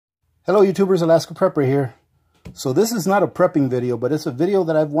Hello YouTubers, Alaska Prepper here. So this is not a prepping video, but it's a video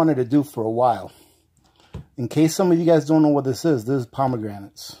that I've wanted to do for a while. In case some of you guys don't know what this is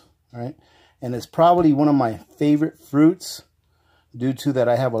pomegranates, right? And it's probably one of my favorite fruits due to that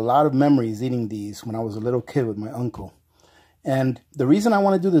I have a lot of memories eating these when I was a little kid with my uncle. And the reason I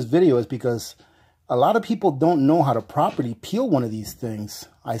want to do this video is because a lot of people don't know how to properly peel one of these things.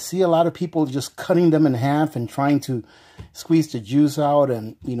 I see a lot of people just cutting them in half and trying to squeeze the juice out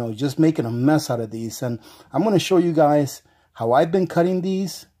and, you know, just making a mess out of these. And I'm going to show you guys how I've been cutting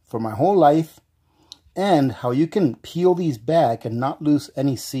these for my whole life and how you can peel these back and not lose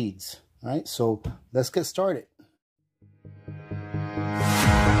any seeds. All right, so let's get started.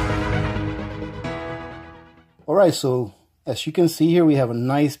 All right, so as you can see here, we have a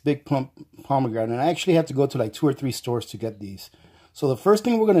nice big pomegranate. And I actually have to go to like 2 or 3 stores to get these. So the first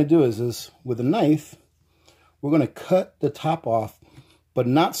thing we're going to do is with a knife, we're going to cut the top off, but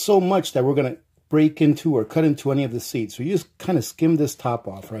not so much that we're going to break into or cut into any of the seeds. So you just kind of skim this top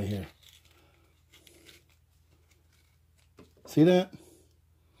off right here. See that?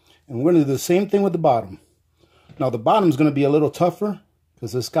 And we're going to do the same thing with the bottom. Now the bottom is going to be a little tougher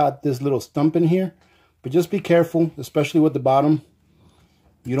because it's got this little stump in here. But just be careful, especially with the bottom.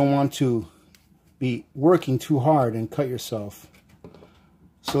 You don't want to be working too hard and cut yourself.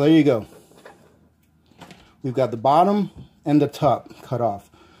 So there you go. We've got the bottom and the top cut off.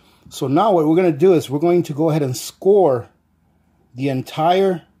 So now what we're going to do is we're going to go ahead and score the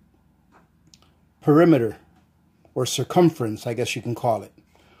entire perimeter or circumference, I guess you can call it.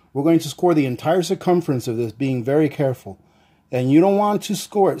 We're going to score the entire circumference of this, being very careful. And you don't want to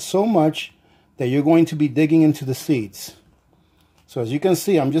score it so much that you're going to be digging into the seeds. So as you can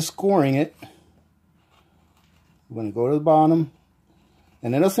see, I'm just scoring it. I'm going to go to the bottom.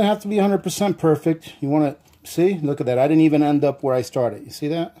 And it doesn't have to be 100% perfect. You want to see? Look at that. I didn't even end up where I started. You see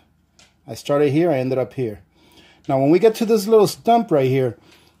that? I started here. I ended up here. Now when we get to this little stump right here,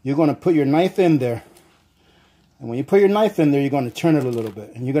 you're going to put your knife in there. And when you put your knife in there, you're going to turn it a little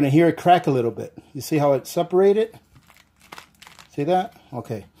bit. And you're going to hear it crack a little bit. You see how it's separated? See that?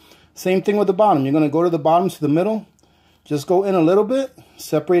 Okay. Same thing with the bottom. You're going to go to the bottom to the middle. Just go in a little bit.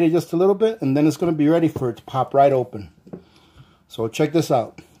 Separate it just a little bit. And then it's going to be ready for it to pop right open. So check this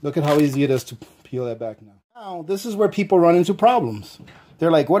out. Look at how easy it is to peel that back now. Now, this is where people run into problems.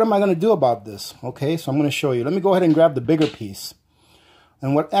 They're like, what am I going to do about this? Okay, so I'm going to show you. Let me go ahead and grab the bigger piece.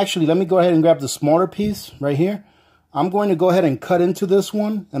 And let me go ahead and grab the smaller piece right here. I'm going to go ahead and cut into this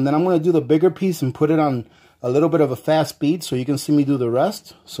one. And then I'm going to do the bigger piece and put it on a little bit of a fast speed so you can see me do the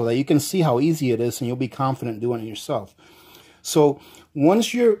rest, so that you can see how easy it is and you'll be confident doing it yourself. So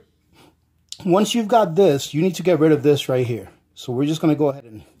once you've got this, you need to get rid of this right here. So we're just going to go ahead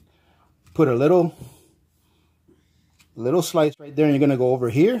and put a little slice right there, and you're going to go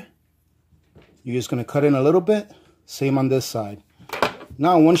over here. You're just going to cut in a little bit. Same on this side.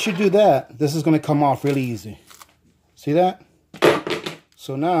 Now once you do that, this is going to come off really easy. See that?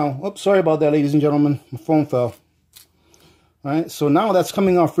 So now, oops, sorry about that, ladies and gentlemen. My phone fell. All right, so now that's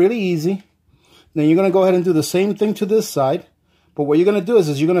coming off really easy. Then you're going to go ahead and do the same thing to this side. But what you're going to do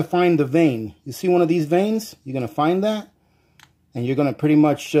is you're going to find the vein. You see one of these veins? You're going to find that. And you're going to pretty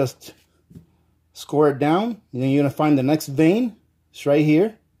much just score it down. And then you're going to find the next vein. It's right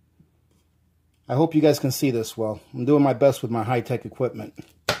here. I hope you guys can see this well. I'm doing my best with my high-tech equipment.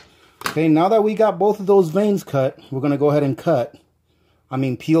 Okay, now that we got both of those veins cut, we're going to go ahead and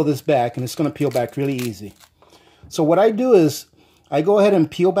peel this back, and it's going to peel back really easy. So what I do is I go ahead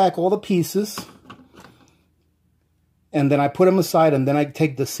and peel back all the pieces, and then I put them aside, and then I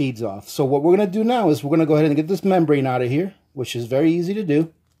take the seeds off. So what we're going to do now is we're going to go ahead and get this membrane out of here, which is very easy to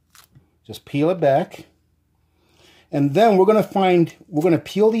do. Just peel it back. And then we're going to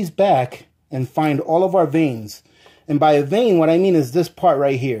peel these back and find all of our veins. And by a vein, what I mean is this part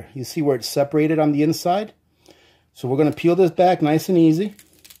right here. You see where it's separated on the inside? So we're going to peel this back nice and easy.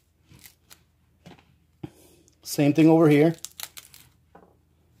 Same thing over here.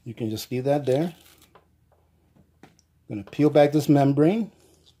 You can just leave that there. I'm going to peel back this membrane.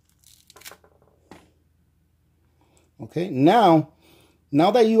 Okay, now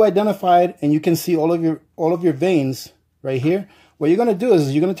that you identified and you can see all of your veins right here, what you're going to do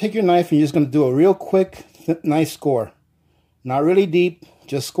is you're going to take your knife and you're just going to do a real quick, nice score. Not really deep,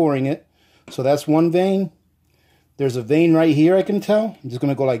 just scoring it. So that's one vein. There's a vein right here, I can tell. I'm just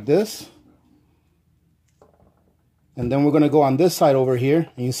going to go like this. And then we're going to go on this side over here.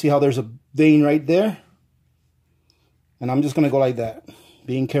 And you see how there's a vein right there? And I'm just going to go like that.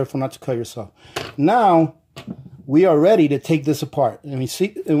 Being careful not to cut yourself. Now, we are ready to take this apart. And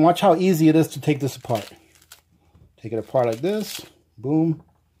see, and watch how easy it is to take this apart. Take it apart like this. Boom.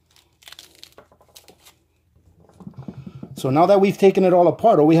 So now that we've taken it all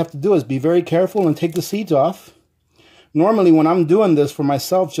apart, all we have to do is be very careful and take the seeds off. Normally, when I'm doing this for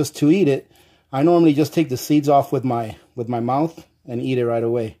myself just to eat it, I normally just take the seeds off with my mouth and eat it right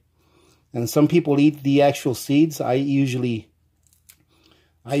away. And some people eat the actual seeds. I usually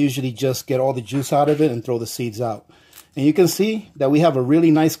just get all the juice out of it and throw the seeds out. And you can see that we have a really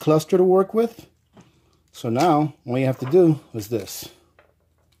nice cluster to work with. So now, all you have to do is this.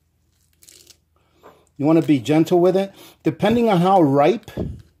 You want to be gentle with it. Depending on how ripe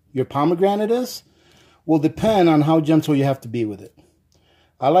your pomegranate is, will depend on how gentle you have to be with it.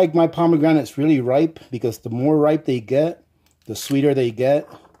 I like my pomegranates really ripe because the more ripe they get, the sweeter they get.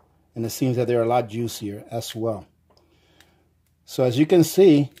 And it seems that they're a lot juicier as well. So as you can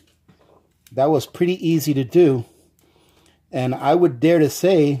see, that was pretty easy to do. And I would dare to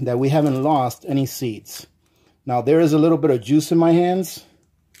say that we haven't lost any seeds. Now there is a little bit of juice in my hands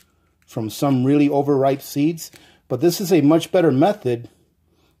from some really overripe seeds. But this is a much better method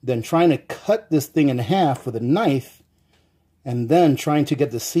than trying to cut this thing in half with a knife and then trying to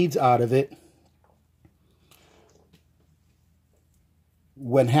get the seeds out of it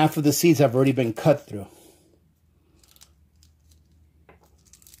when half of the seeds have already been cut through.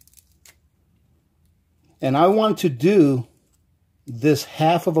 And I want to do this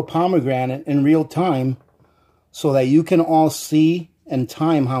half of a pomegranate in real time so that you can all see and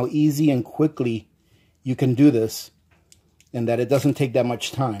time how easy and quickly you can do this and that it doesn't take that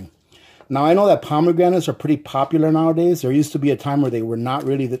much time. Now, I know that pomegranates are pretty popular nowadays. There used to be a time where they were not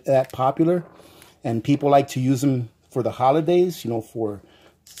really that popular, and people like to use them for the holidays, you know, for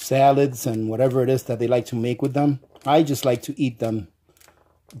salads and whatever it is that they like to make with them. I just like to eat them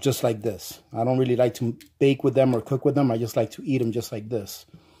just like this. I don't really like to bake with them or cook with them. I just like to eat them just like this.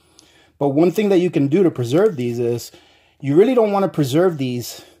 But one thing that you can do to preserve these is you really don't want to preserve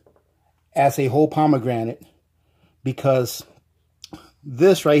these as a whole pomegranate, because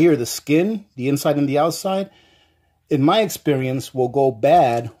this right here, the skin, the inside and the outside, in my experience, will go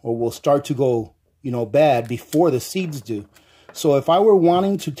bad or will start to go, you know, bad before the seeds do. So if I were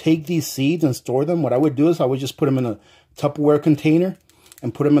wanting to take these seeds and store them, what I would do is I would just put them in a Tupperware container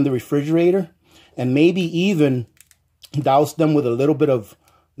and put them in the refrigerator, and maybe even douse them with a little bit of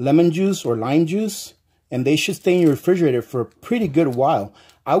lemon juice or lime juice, and they should stay in your refrigerator for a pretty good while.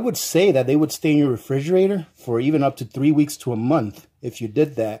 I would say that they would stay in your refrigerator for even up to 3 weeks to a month. If you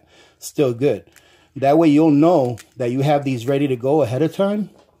did that, still good. That way you'll know that you have these ready to go ahead of time,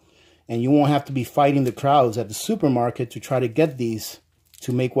 and you won't have to be fighting the crowds at the supermarket to try to get these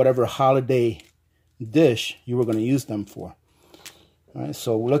to make whatever holiday dish you were going to use them for. All right,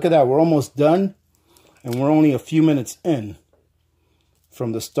 so look at that. We're almost done, and we're only a few minutes in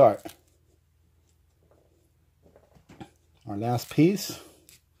from the start. Our last piece.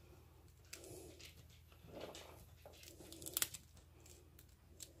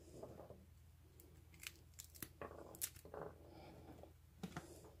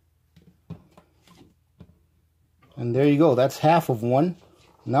 And there you go. That's half of one.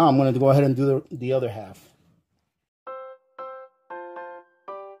 Now I'm going to go ahead and do the other half.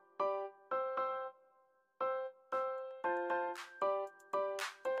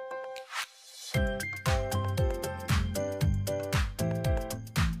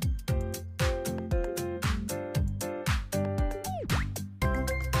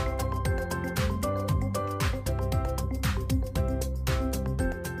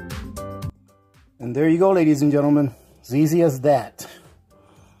 And there you go, ladies and gentlemen. As easy as that.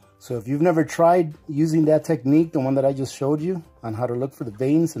 So if you've never tried using that technique, the one that I just showed you, on how to look for the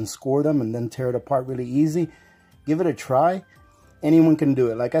veins and score them and then tear it apart really easy, give it a try. Anyone can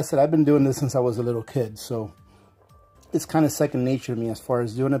do it. Like I said, I've been doing this since I was a little kid, so it's kind of second nature to me as far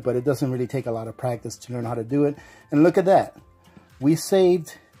as doing it, but it doesn't really take a lot of practice to learn how to do it. And look at that. We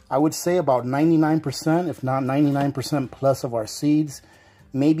saved, I would say, about 99%, if not 99% plus of our seeds.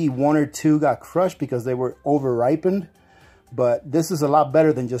 Maybe 1 or 2 got crushed because they were over ripened. But this is a lot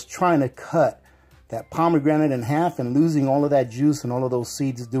better than just trying to cut that pomegranate in half and losing all of that juice and all of those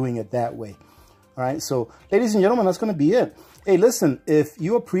seeds doing it that way. All right, so ladies and gentlemen, that's going to be it. Hey, listen, if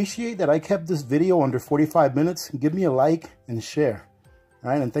you appreciate that I kept this video under 45 minutes, give me a like and share. All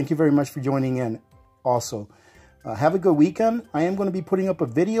right, and thank you very much for joining in also. Have a good weekend. I am going to be putting up a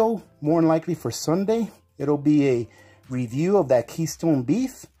video, more than likely for Sunday. It'll be a review of that Keystone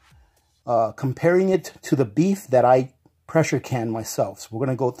beef, comparing it to the beef that I pressure can myself. So we're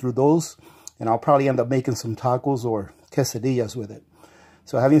going to go through those, and I'll probably end up making some tacos or quesadillas with it.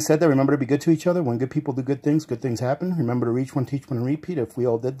 So having said that, remember to be good to each other. When good people do good things happen. Remember to reach one, teach one, and repeat. If we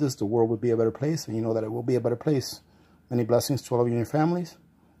all did this, the world would be a better place, and you know that it will be a better place. Many blessings to all of you and your families.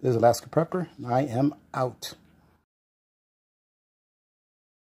 This is Alaska Prepper, and I am out.